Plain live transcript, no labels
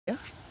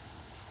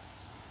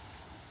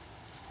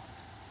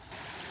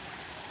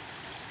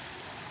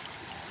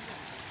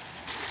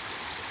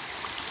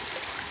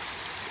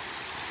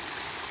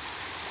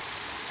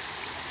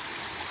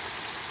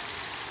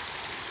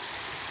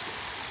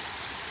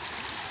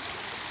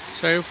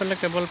চাৰিওফালে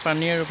কেৱল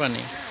পানী আৰু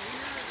পানী।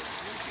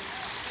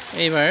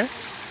 এইবাৰ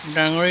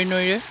ডাঙৰি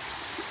নৈৰে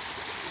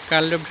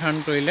কালৰূপ ধাৰণ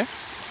কৰিলে।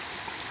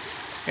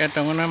 ইয়াত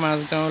টংগনা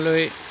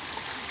মাজগাঁৱলৈ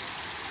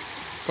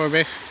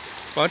প্ৰৱেশ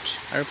পথ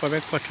আৰু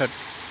প্ৰৱেশ পথত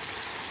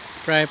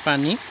প্ৰায়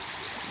পানী,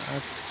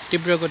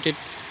 তীব্ৰ গতিত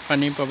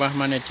পানীৰ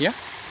প্ৰৱাহমান এতিয়া,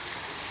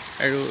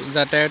 আৰু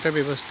যাতায়াতৰ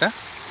ব্যৱস্থা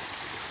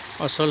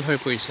অচল হৈ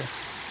পৰিছে।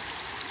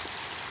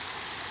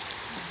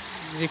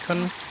 যিখন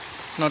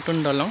নতুন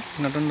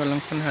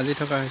দলংখন সাজি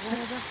থকা হৈছে,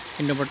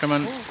 কিন্তু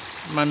বৰ্তমান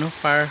মানুহ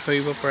পাৰ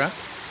কৰিব পৰা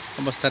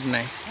অৱস্থাত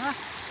নাই,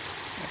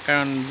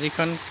 কাৰণ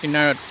যিখন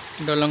কিনাৰত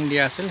দলং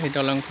দিয়া আছিল সেই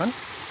দলংখন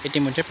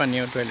ইতিমধ্যে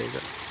পানীয়ে উটুৱাই লৈ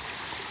গ'ল।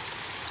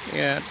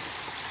 ইয়াত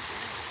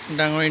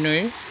ডাঙৰি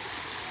নৈৰ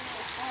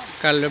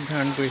কালৰূপ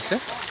ধাৰণ কৰিছে।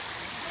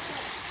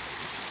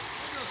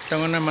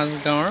 টংগনা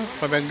মাজগাঁৱৰ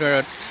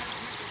প্ৰৱেশদ্বাৰত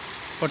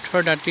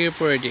পথৰ দাঁতিৰ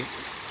ওপৰেদি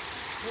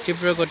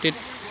তীব্ৰ গতিত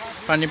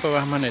পানী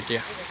প্ৰৱাহমান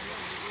এতিয়া,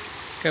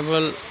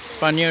 কেৱল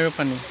পানী আৰু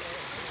পানী।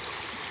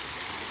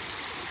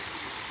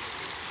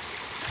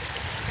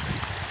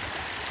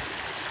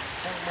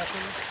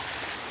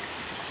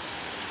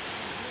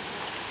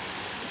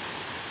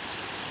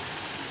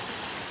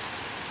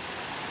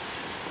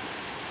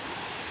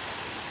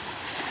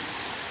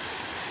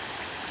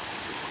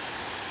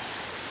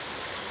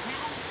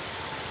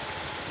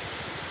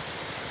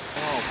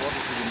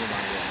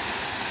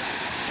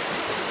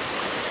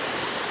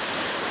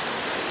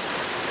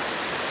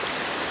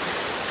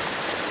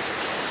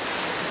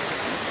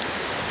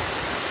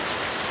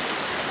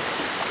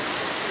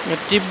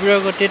 তীব্ৰ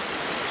গতিত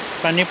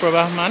পানী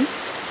প্ৰৱাহমান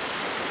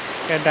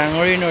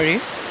ডাঙৰি নৈ।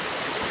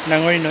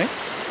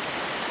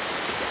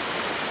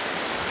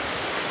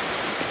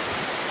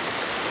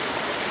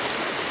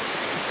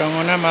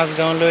 টংগনা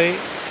মাজগাঁৱলৈ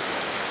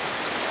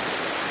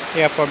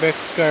ইয়াৰ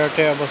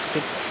প্ৰৱেশদ্বাৰতে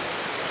অৱস্থিত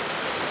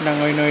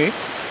ডাঙৰি নৈ,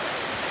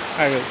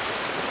 আৰু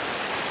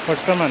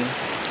বৰ্তমান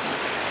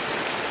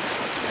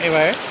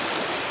এইবাৰ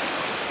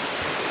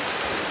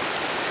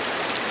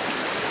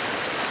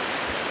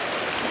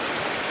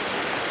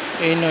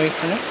এই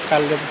নৈখনে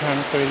কালৰূপ ধাৰণ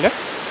কৰিলে।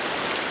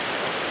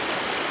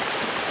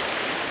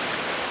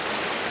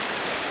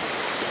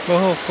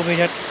 বহু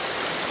অসুবিধাত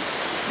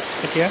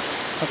এতিয়া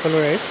সকলো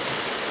ৰাইজ।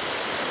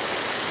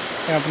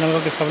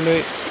 আপোনালোকক দেখাবলৈ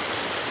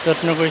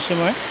যত্ন কৰিছোঁ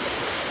মই।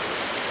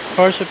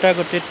 খৰচোতা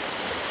গতিত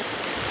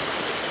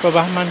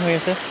প্ৰৱাহমান হৈ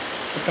আছে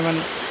বৰ্তমান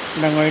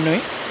ডাঙৰি নৈ।